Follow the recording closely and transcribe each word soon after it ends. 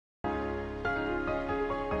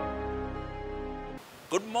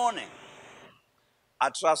Good morning. I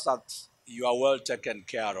trust that you are well taken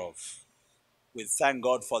care of. We thank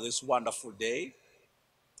God for this wonderful day.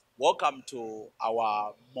 Welcome to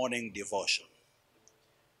our morning devotion.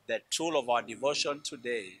 The tool of our devotion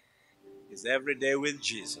today is Every Day with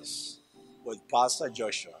Jesus with Pastor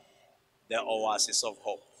Joshua, the Oasis of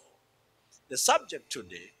Hope. The subject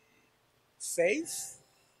today, faith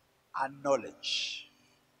and knowledge.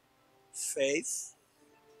 Faith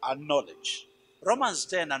and knowledge. Romans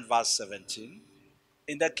 10 and verse 17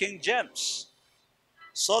 in the King James.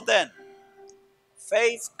 So then,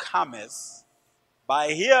 faith cometh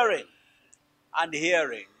by hearing, and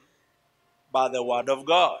hearing by the word of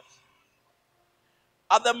God.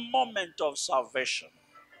 At the moment of salvation,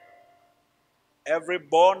 every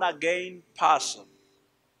born again person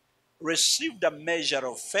received a measure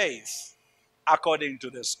of faith according to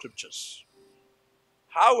the scriptures.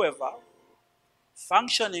 However,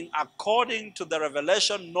 functioning according to the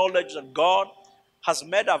revelation knowledge that God has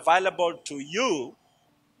made available to you,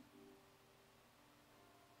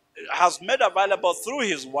 has made available through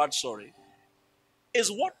his word,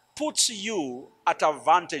 is what puts you at a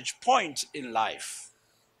vantage point in life.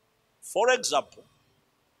 For example,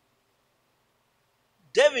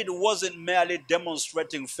 David wasn't merely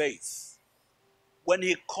demonstrating faith when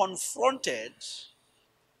he confronted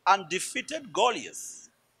and defeated Goliath.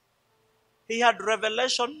 He had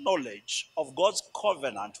revelation knowledge of God's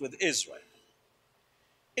covenant with Israel.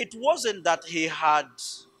 It wasn't that he had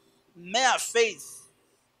mere faith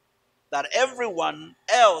that everyone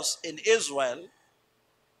else in Israel,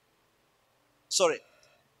 sorry,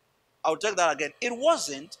 I'll take that again. It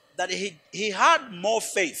wasn't that he had more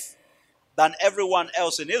faith than everyone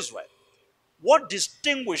else in Israel. What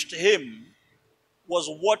distinguished him was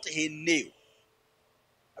what he knew,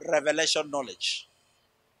 revelation knowledge.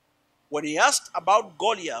 When he asked about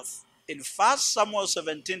Goliath in 1 Samuel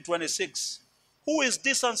 17:26, who is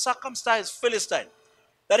this uncircumcised Philistine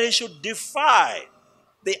that he should defy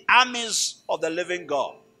the armies of the living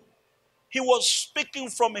God? He was speaking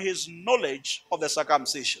from his knowledge of the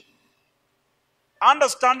circumcision.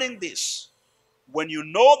 Understanding this, when you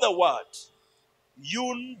know the word,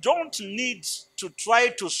 you don't need to try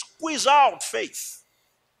to squeeze out faith.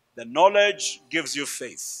 The knowledge gives you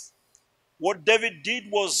faith. What David did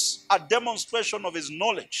was a demonstration of his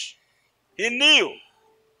knowledge. He knew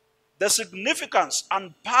the significance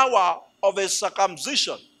and power of his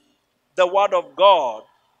circumcision. The word of God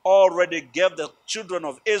already gave the children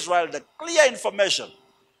of Israel the clear information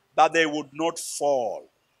that they would not fall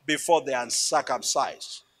before the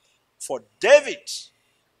uncircumcised. For David,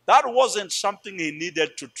 that wasn't something he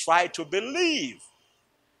needed to try to believe,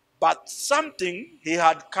 but something he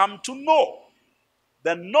had come to know.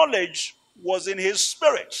 The knowledge was in his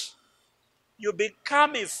spirit. You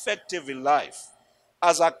become effective in life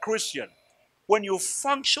as a Christian when you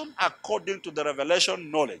function according to the revelation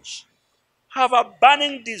knowledge. Have a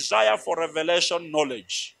burning desire for revelation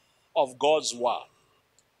knowledge of God's word.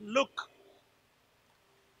 Look,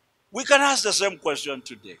 we can ask the same question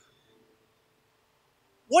today.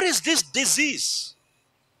 What is this disease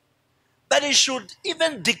that it should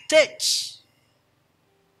even dictate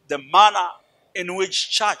the manner in which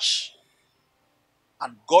church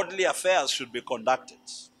and godly affairs should be conducted?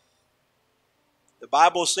 The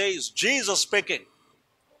Bible says, Jesus speaking,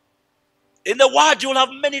 in the world you will have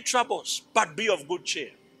many troubles, but be of good cheer.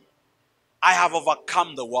 I have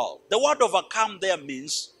overcome the world. The word overcome there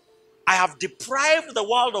means I have deprived the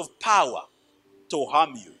world of power to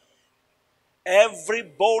harm you. Every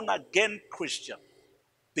born again Christian,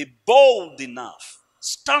 be bold enough.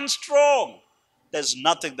 Stand strong. There's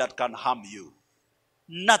nothing that can harm you.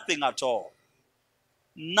 Nothing at all.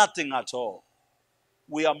 Nothing at all.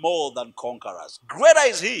 We are more than conquerors. Greater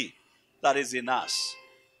is he that is in us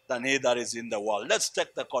than he that is in the world. Let's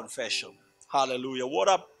take the confession. Hallelujah. What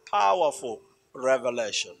a powerful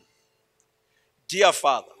revelation. Dear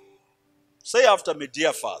Father, say after me,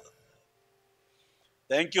 dear Father,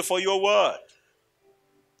 thank you for your word,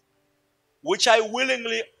 which I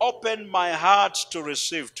willingly open my heart to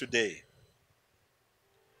receive today.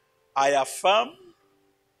 I affirm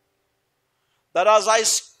that as I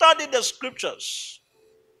study the scriptures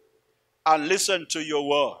and listen to your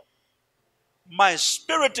word, my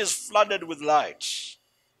spirit is flooded with light,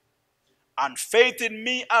 and faith in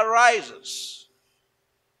me arises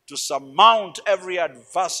to surmount every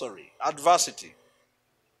adversity,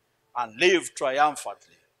 and live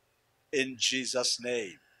triumphantly. In Jesus'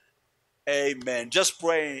 name, amen. Just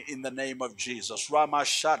pray in the name of Jesus.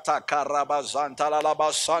 Ramashata karabazanta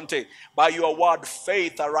lalabasante. By your word,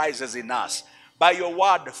 faith arises in us. By your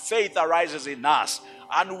word, faith arises in us,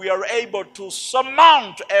 and we are able to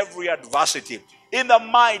surmount every adversity. In the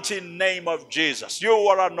mighty name of Jesus, you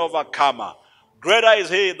are an overcomer. Greater is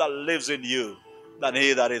he that lives in you than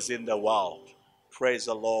he that is in the world. Praise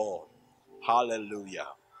the Lord. Hallelujah.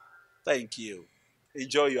 Thank you.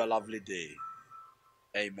 Enjoy your lovely day.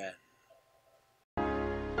 Amen.